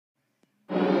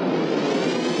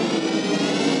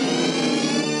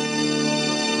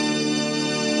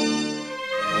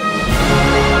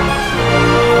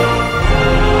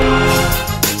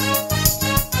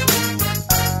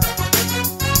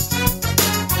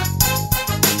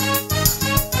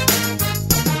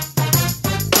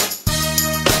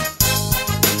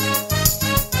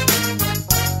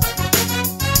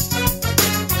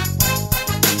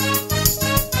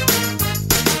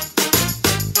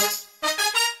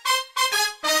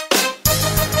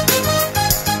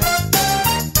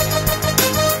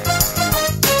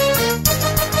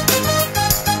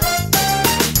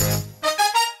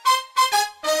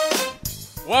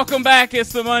Welcome back.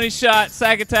 It's the Money Shot,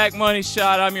 Sack Attack Money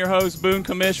Shot. I'm your host, Boone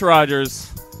Commish Rogers.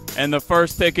 And the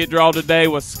first ticket draw today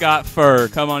was Scott Furr.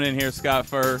 Come on in here, Scott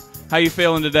Furr. How you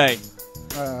feeling today?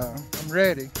 I'm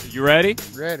ready. You ready?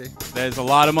 Ready. There's a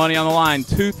lot of money on the line,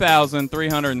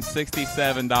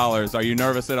 $2,367. Are you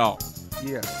nervous at all?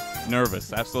 Yeah.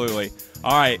 Nervous, absolutely.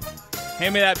 All right,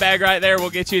 hand me that bag right there. We'll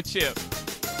get you a chip.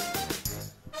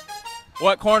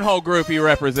 What cornhole group are you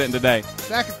representing today?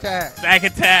 Sack Attack. Sack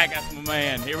Attack, that's my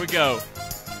man. Here we go.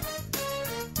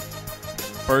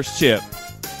 First chip.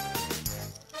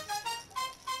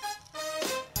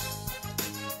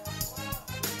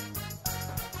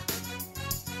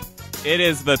 It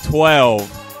is the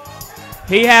 12.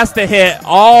 He has to hit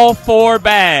all 4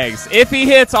 bags. If he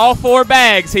hits all 4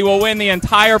 bags, he will win the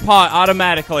entire pot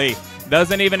automatically.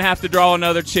 Doesn't even have to draw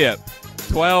another chip.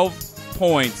 12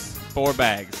 points, 4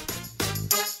 bags.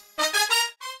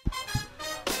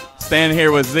 Standing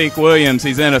here with Zeke Williams.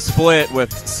 He's in a split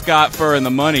with Scott Furr in the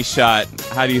Money Shot.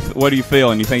 What are you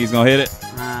feeling? You think he's going to hit it?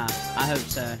 I hope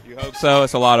so. You hope so?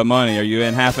 It's a lot of money. Are you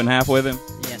in half and half with him?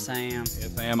 Yes, I am.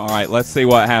 Yes, I am. All right, let's see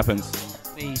what happens.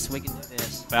 Please, we can do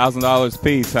this. $1,000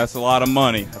 piece. That's a lot of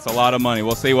money. That's a lot of money.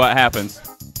 We'll see what happens.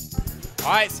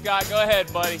 All right, Scott, go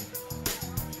ahead, buddy.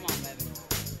 Come on, baby.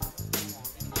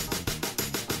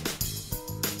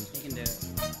 You can do it.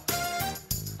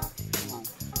 Come on.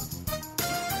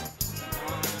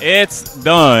 It's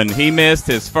done. He missed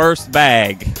his first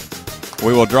bag.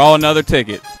 We will draw another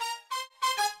ticket.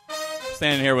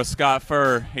 Standing here with Scott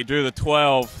Furr. He drew the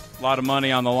 12. A lot of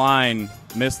money on the line.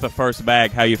 Missed the first bag.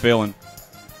 How you feeling?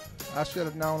 I should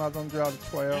have known I was going to draw the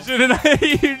 12.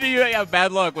 You have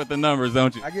bad luck with the numbers,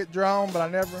 don't you? I get drawn, but I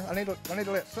need to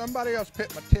let somebody else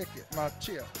pick my ticket, my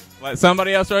chip. Let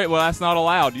somebody else write? Well, that's not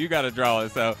allowed. You got to draw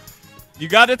it. So you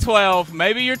got a 12.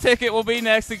 Maybe your ticket will be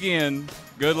next again.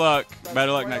 Good luck.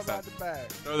 Better luck next time.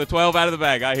 Throw the 12 out of the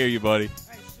bag. I hear you, buddy.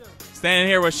 Hey, sure. Standing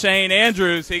here with Shane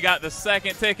Andrews. He got the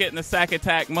second ticket in the Sack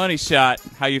Attack Money Shot.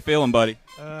 How you feeling, buddy?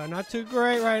 Not too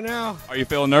great right now. Are you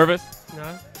feeling nervous?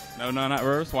 No. No, not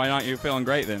nervous. Why not? You feeling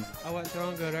great then? I wasn't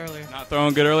throwing good earlier. Not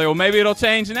throwing good earlier. Well, maybe it'll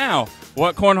change now.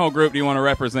 What cornhole group do you want to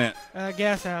represent?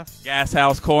 Gas House. Gas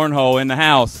House Cornhole in the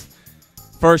house.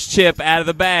 First chip out of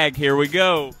the bag. Here we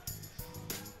go.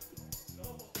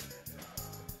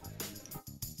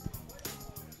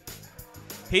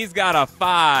 He's got a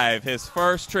 5. His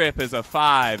first trip is a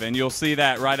 5, and you'll see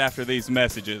that right after these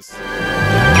messages.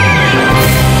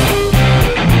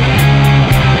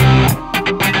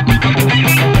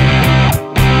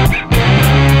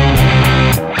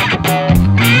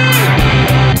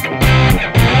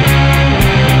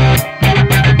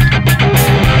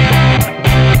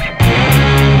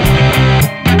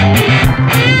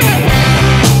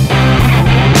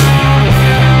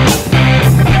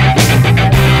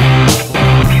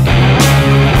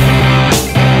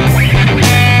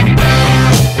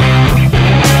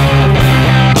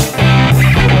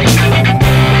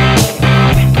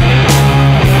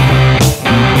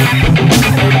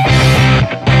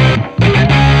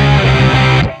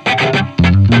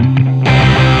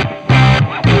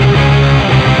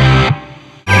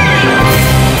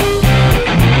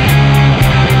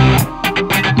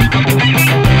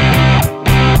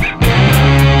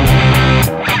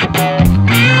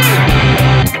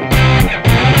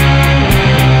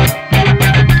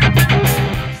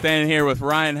 Standing here with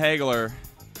Ryan Hagler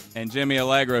and Jimmy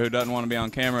Allegra, who doesn't want to be on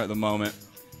camera at the moment.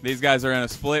 These guys are in a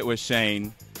split with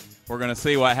Shane. We're going to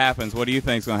see what happens. What do you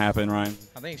think is going to happen, Ryan?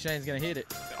 I think Shane's going to hit it.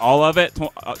 All of it?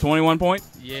 21 points?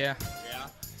 Yeah.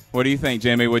 What do you think,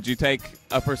 Jimmy? Would you take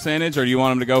a percentage, or do you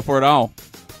want him to go for it all?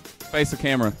 Face the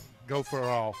camera. Go for it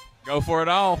all. Go for it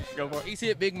all. Go for it. He's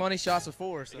hit big money shots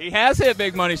before. So. He has hit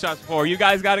big money shots before. You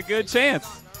guys got a good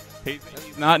chance. He's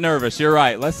not nervous. You're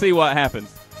right. Let's see what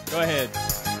happens. Go ahead.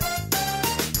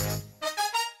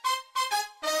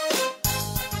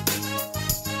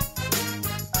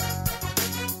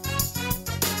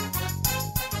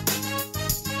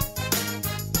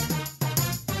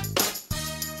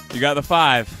 You got the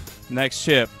 5. Next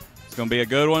chip. It's going to be a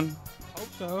good one. Hope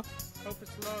so. Hope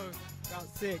it's low. About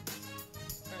 6.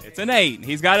 It's an 8.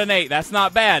 He's got an 8. That's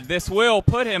not bad. This will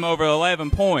put him over 11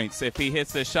 points. If he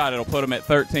hits this shot, it'll put him at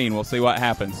 13. We'll see what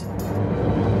happens.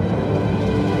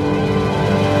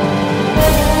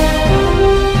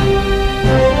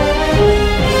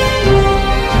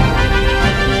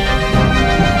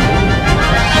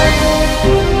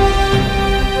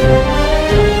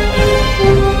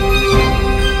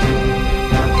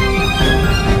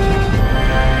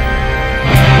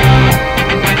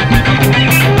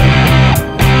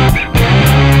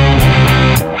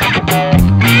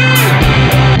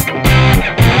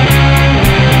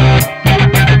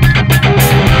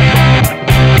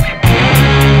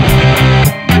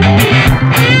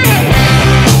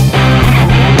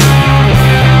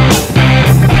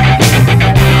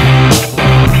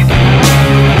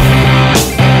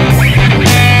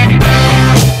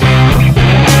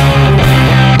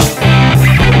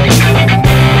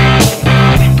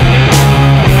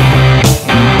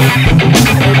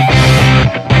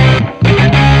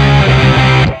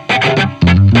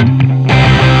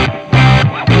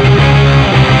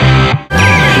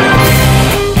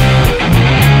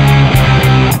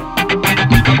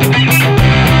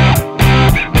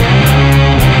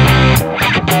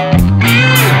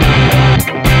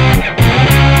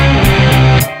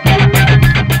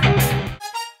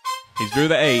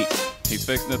 He's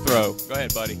fixing to throw. Go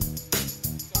ahead, buddy.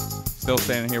 Still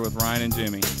standing here with Ryan and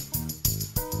Jimmy.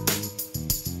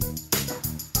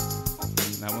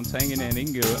 That one's hanging in. He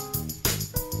can do it.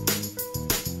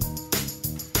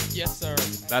 Yes, sir.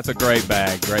 That's a great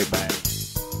bag. Great bag.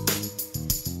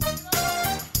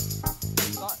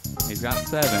 He's got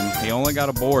 7. He only got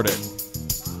to board it.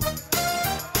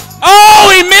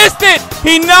 Oh, he missed it!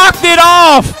 He knocked it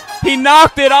off! He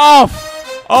knocked it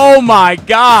off! Oh my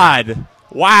God!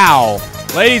 Wow.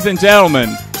 Ladies and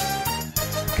gentlemen,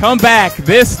 come back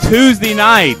this Tuesday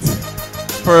night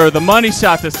for the money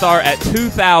shot to start at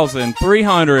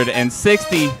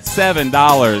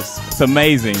 $2,367. It's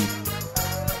amazing.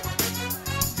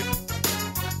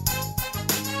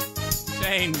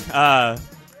 Shane,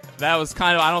 that was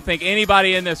kind of, I don't think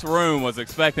anybody in this room was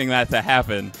expecting that to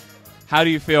happen. How do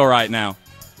you feel right now?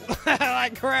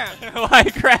 Like crap.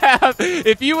 Like crap.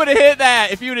 If you would have hit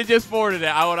that, if you would have just boarded it,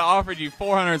 I would have offered you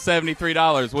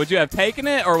 $473. Would you have taken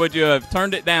it, or would you have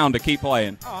turned it down to keep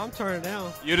playing? Oh, I'm turning it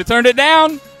down. You'd have turned it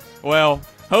down? Well,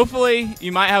 hopefully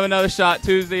you might have another shot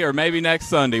Tuesday or maybe next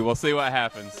Sunday. We'll see what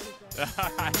happens.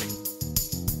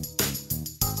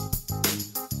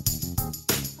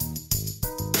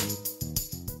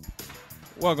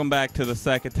 Welcome back to the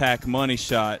Sec Attack Money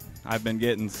Shot. I've been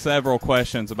getting several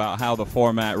questions about how the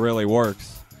format really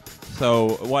works.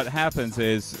 So what happens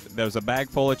is there's a bag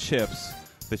full of chips.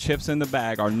 The chips in the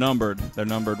bag are numbered. They're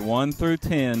numbered 1 through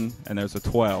 10, and there's a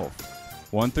 12.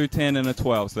 1 through 10 and a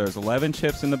 12. So there's 11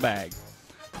 chips in the bag.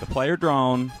 The player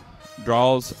drawn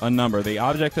draws a number. The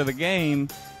object of the game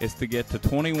is to get to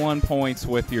 21 points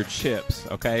with your chips,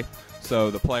 okay?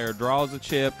 So the player draws a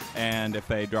chip, and if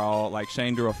they draw, like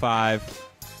Shane drew a 5,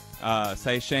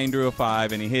 say Shane drew a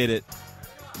 5 and he hit it,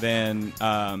 then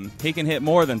he can hit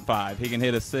more than 5. He can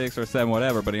hit a 6 or 7,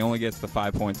 whatever, but he only gets the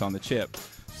 5 points on the chip.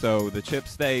 So the chip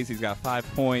stays, he's got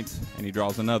 5 points, and he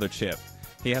draws another chip.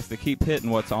 He has to keep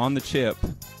hitting what's on the chip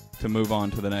to move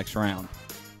on to the next round.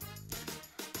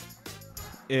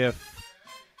 If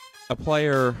a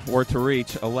player were to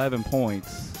reach 11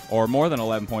 points, or more than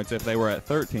 11 points if they were at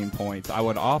 13 points, I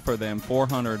would offer them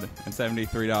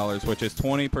 $473, which is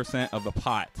 20% of the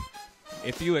pot.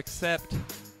 If you accept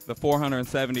the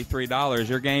 $473,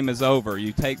 your game is over.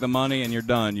 You take the money and you're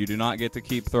done. You do not get to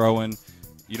keep throwing.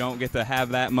 You don't get to have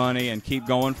that money and keep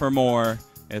going for more.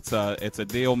 It's a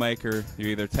deal maker. You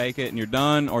either take it and you're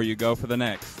done, or you go for the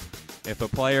next. If a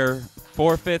player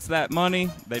forfeits that money,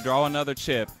 they draw another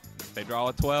chip. If they draw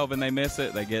a 12 and they miss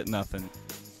it, they get nothing.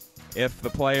 If the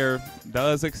player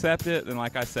does accept it, then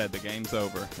like I said, the game's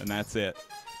over, and that's it.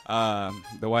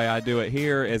 The way I do it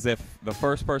here is if the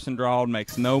first person drawn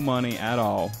makes no money at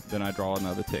all, then I draw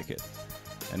another ticket.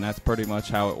 And that's pretty much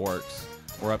how it works.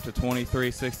 We're up to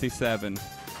 2367.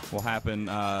 Will happen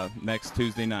next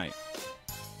Tuesday night.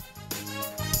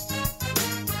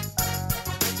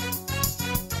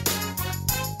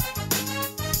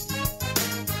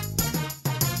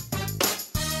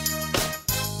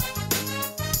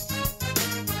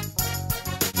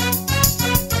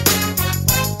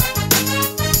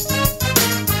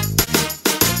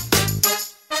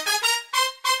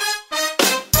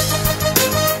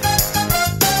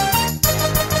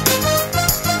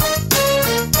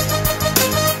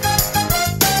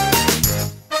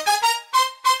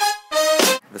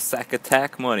 The Sack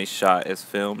Attack Money Shot is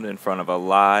filmed in front of a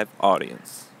live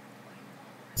audience.